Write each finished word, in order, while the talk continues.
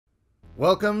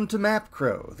Welcome to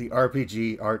MapCrow, the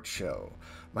RPG art show.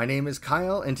 My name is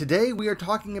Kyle, and today we are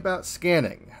talking about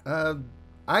scanning.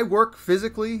 I work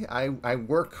physically. I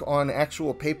work on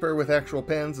actual paper with actual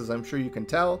pens, as I'm sure you can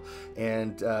tell.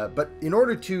 But in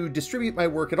order to distribute my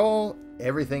work at all,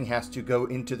 everything has to go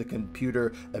into the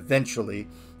computer eventually.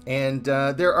 And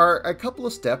there are a couple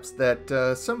of steps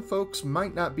that some folks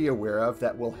might not be aware of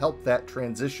that will help that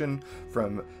transition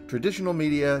from traditional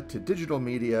media to digital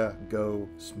media go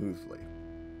smoothly.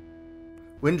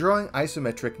 When drawing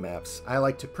isometric maps, I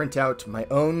like to print out my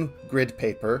own grid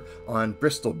paper on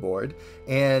Bristol board,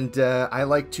 and I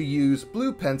like to use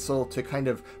blue pencil to kind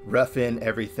of rough in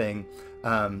everything,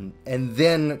 and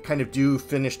then kind of do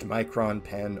finished micron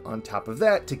pen on top of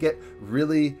that to get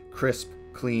really crisp,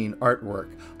 clean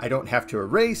artwork. I don't have to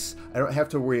erase, I don't have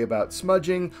to worry about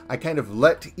smudging, I kind of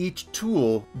let each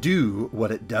tool do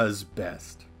what it does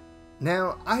best.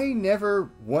 Now, I never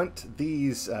want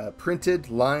these printed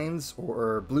lines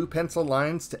or blue pencil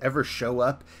lines to ever show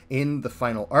up in the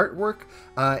final artwork,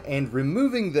 and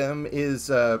removing them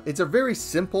is, it's a very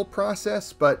simple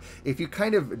process, but if you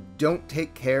kind of don't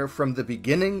take care from the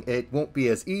beginning, it won't be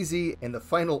as easy, and the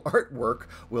final artwork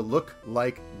will look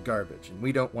like garbage, and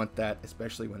we don't want that,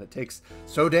 especially when it takes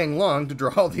so dang long to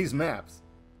draw all these maps.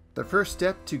 The first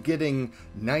step to getting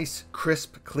nice,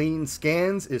 crisp, clean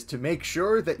scans is to make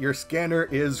sure that your scanner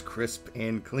is crisp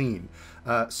and clean.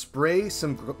 Spray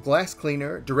some glass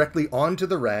cleaner directly onto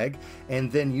the rag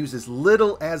and then use as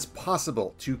little as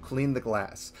possible to clean the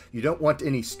glass. You don't want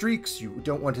any streaks, you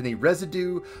don't want any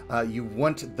residue, you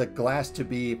want the glass to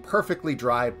be perfectly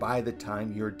dry by the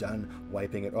time you're done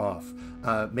wiping it off.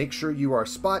 Make sure you are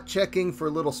spot checking for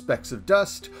little specks of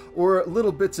dust or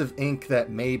little bits of ink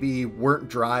that maybe weren't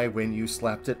dry when you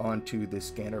slapped it onto the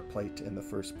scanner plate in the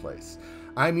first place.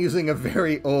 I'm using a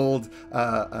very old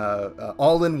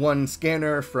all-in-one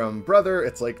scanner from Brother.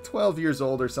 It's like 12 years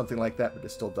old or something like that, but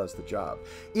it still does the job.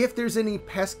 If there's any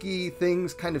pesky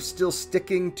things kind of still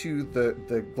sticking to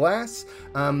the glass,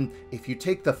 if you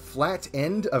take the flat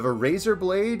end of a razor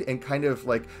blade and kind of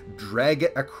like drag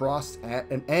it across at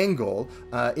an angle,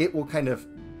 it will kind of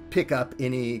pick up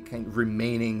any kind of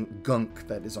remaining gunk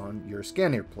that is on your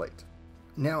scanner plate.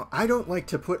 Now, I don't like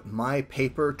to put my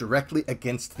paper directly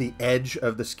against the edge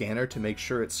of the scanner to make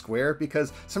sure it's square,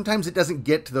 because sometimes it doesn't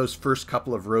get to those first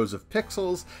couple of rows of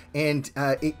pixels, and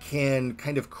it can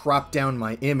kind of crop down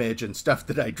my image, and stuff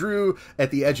that I drew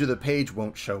at the edge of the page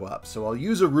won't show up. So I'll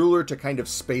use a ruler to kind of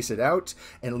space it out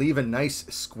and leave a nice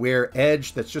square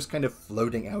edge that's just kind of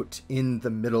floating out in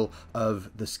the middle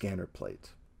of the scanner plate.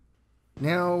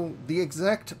 Now, the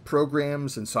exact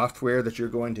programs and software that you're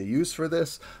going to use for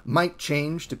this might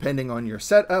change depending on your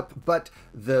setup, but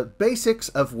the basics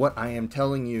of what I am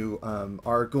telling you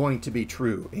are going to be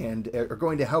true and are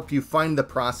going to help you find the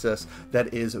process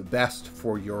that is best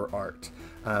for your art.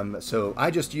 So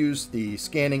I just use the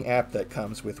scanning app that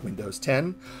comes with Windows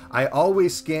 10. I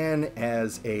always scan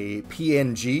as a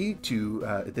PNG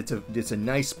it's a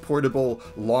nice portable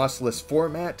lossless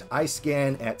format. I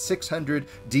scan at 600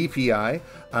 DPI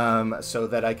so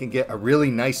that I can get a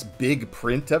really nice big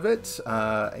print of it.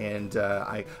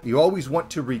 You always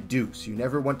want to reduce. You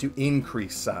never want to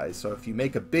increase size. So if you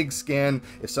make a big scan,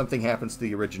 if something happens to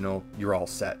the original, you're all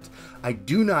set. I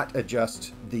do not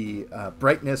adjust the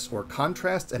brightness or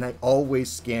contrast, and I always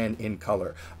scan in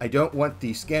color. I don't want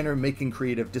the scanner making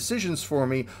creative decisions for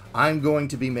me. I'm going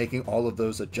to be making all of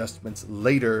those adjustments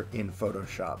later in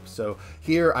Photoshop. So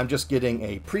here I'm just getting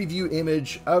a preview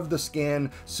image of the scan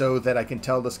so that I can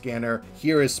tell the scanner,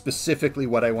 here is specifically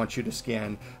what I want you to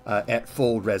scan at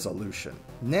full resolution.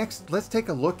 Next, let's take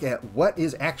a look at what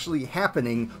is actually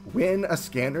happening when a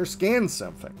scanner scans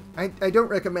something. I don't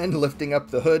recommend lifting up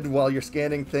the hood while you're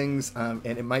scanning things, and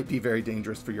it might be very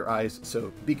dangerous for your eyes,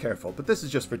 so be careful, but this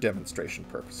is just for demonstration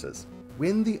purposes.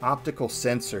 When the optical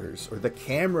sensors or the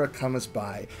camera comes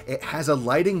by, it has a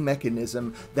lighting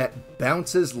mechanism that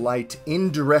bounces light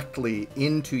indirectly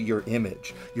into your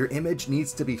image. Your image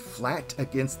needs to be flat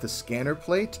against the scanner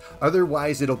plate,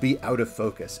 otherwise it'll be out of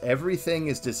focus. Everything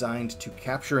is designed to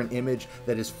capture an image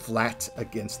that is flat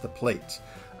against the plate.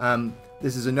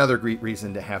 This is another great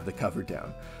reason to have the cover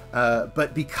down.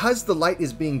 But because the light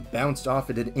is being bounced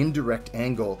off at an indirect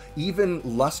angle, even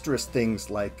lustrous things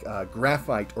like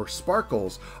graphite or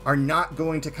sparkles are not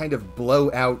going to kind of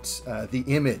blow out the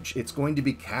image. It's going to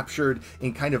be captured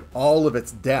in kind of all of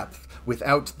its depth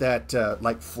without that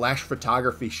like flash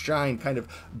photography shine kind of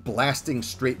blasting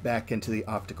straight back into the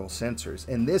optical sensors.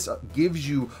 And this gives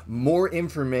you more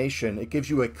information. It gives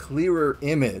you a clearer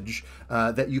image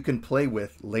that you can play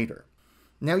with later.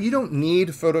 Now, you don't need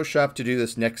Photoshop to do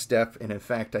this next step, and in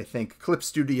fact, I think Clip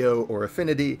Studio or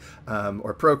Affinity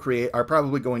or Procreate are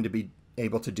probably going to be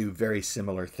able to do very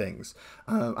similar things.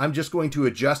 I'm just going to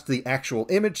adjust the actual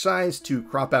image size to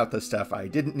crop out the stuff I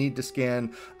didn't need to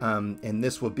scan, and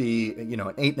this will be, you know,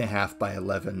 an 8.5 by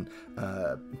 11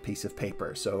 piece of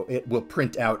paper, so it will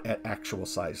print out at actual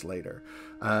size later.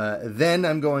 Then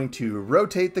I'm going to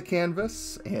rotate the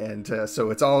canvas, and so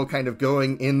it's all kind of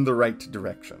going in the right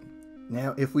direction.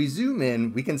 Now, if we zoom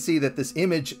in, we can see that this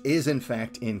image is in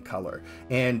fact in color,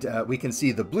 and we can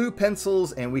see the blue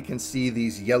pencils, and we can see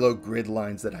these yellow grid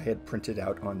lines that I had printed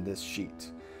out on this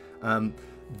sheet.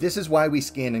 This is why we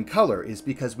scan in color, is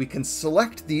because we can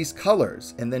select these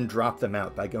colors and then drop them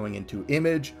out by going into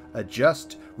Image,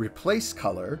 Adjust, Replace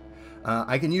Color.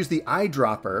 I can use the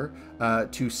eyedropper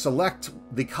to select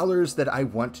the colors that I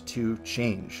want to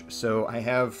change. So I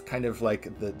have kind of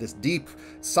like this deep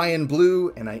cyan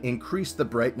blue, and I increase the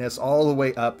brightness all the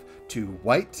way up to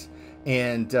white,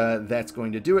 and that's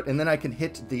going to do it. And then I can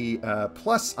hit the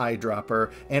plus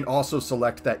eyedropper and also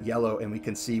select that yellow, and we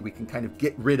can see we can kind of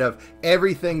get rid of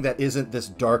everything that isn't this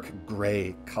dark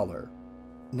gray color.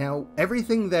 Now,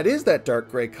 everything that is that dark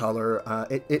gray color,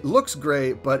 it looks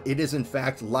gray, but it is in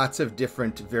fact lots of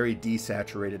different, very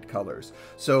desaturated colors.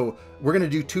 So we're going to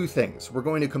do two things. We're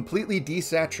going to completely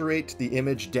desaturate the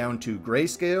image down to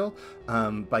grayscale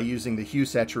by using the Hue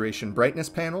Saturation Brightness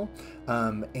panel,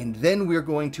 and then we're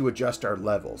going to adjust our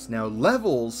levels. Now,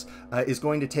 levels is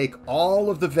going to take all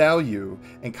of the value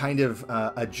and kind of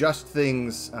adjust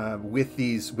things with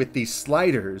these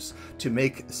sliders to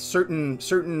make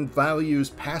certain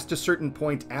values past a certain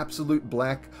point absolute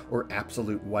black or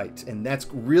absolute white, and that's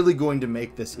really going to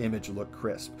make this image look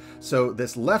crisp. So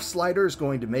this left slider is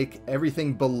going to make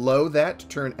everything below that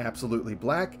turn absolutely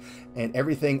black, and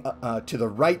everything to the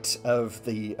right of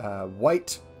the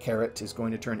white caret is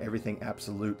going to turn everything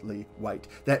absolutely white.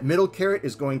 That middle caret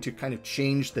is going to kind of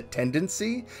change the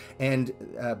tendency, and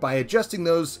by adjusting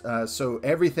those so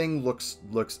everything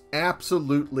looks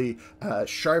absolutely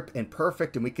sharp and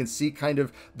perfect, and we can see kind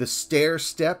of the stair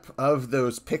step of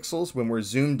those pixels when we're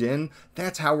zoomed in,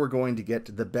 that's how we're going to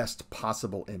get the best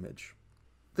possible image.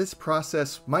 This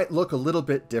process might look a little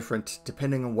bit different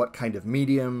depending on what kind of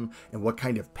medium and what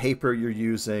kind of paper you're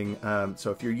using.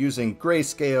 So if you're using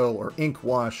grayscale or ink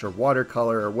wash or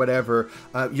watercolor or whatever,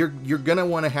 you're gonna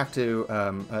want to have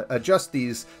to adjust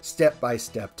these step by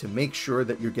step to make sure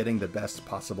that you're getting the best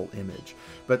possible image.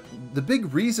 But the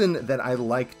big reason that I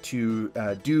like to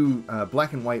do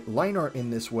black and white line art in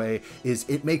this way is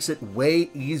it makes it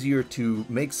way easier to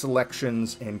make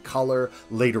selections and color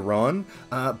later on,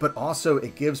 but also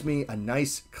it gives me a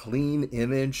nice clean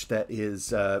image that is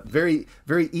very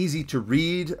easy to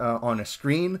read on a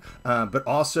screen, but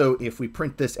also if we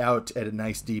print this out at a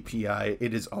nice DPI,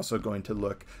 it is also going to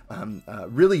look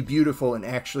really beautiful and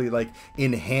actually like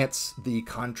enhance the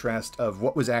contrast of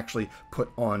what was actually put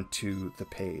onto the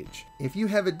page. If you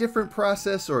have a different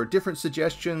process or different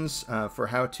suggestions for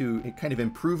how to kind of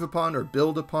improve upon or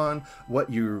build upon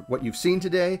what you've seen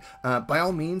today, by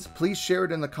all means, please share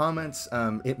it in the comments.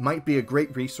 It might be a great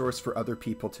resource for other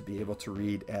people to be able to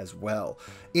read as well.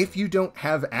 If you don't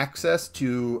have access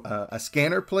to a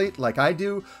scanner plate like I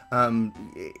do,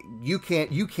 you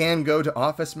can go to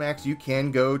Office Max, you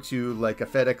can go to like a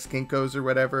FedEx Kinko's or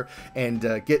whatever and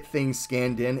get things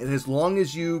scanned in. And as long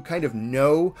as you kind of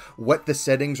know what the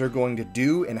settings are going to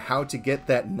do and how to get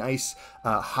that nice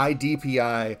high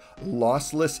DPI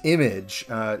lossless image,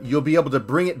 you'll be able to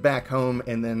bring it back home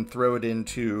and then throw it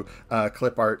into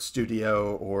Clip Art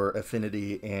Studio or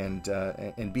Affinity and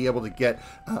be able to get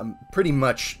pretty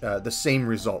much the same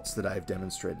results that I've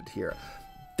demonstrated here.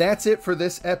 That's it for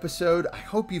this episode. I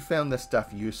hope you found this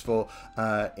stuff useful.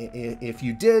 If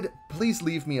you did, please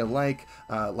leave me a like.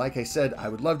 Like I said, I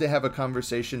would love to have a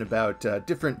conversation about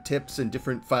different tips and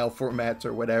different file formats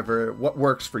or whatever, what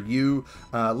works for you.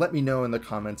 Let me know in the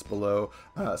comments below.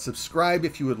 Subscribe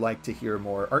if you would like to hear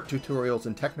more art tutorials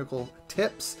and technical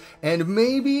tips. And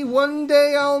maybe one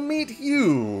day I'll meet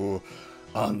you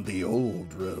on the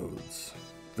old roads.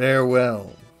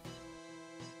 Farewell.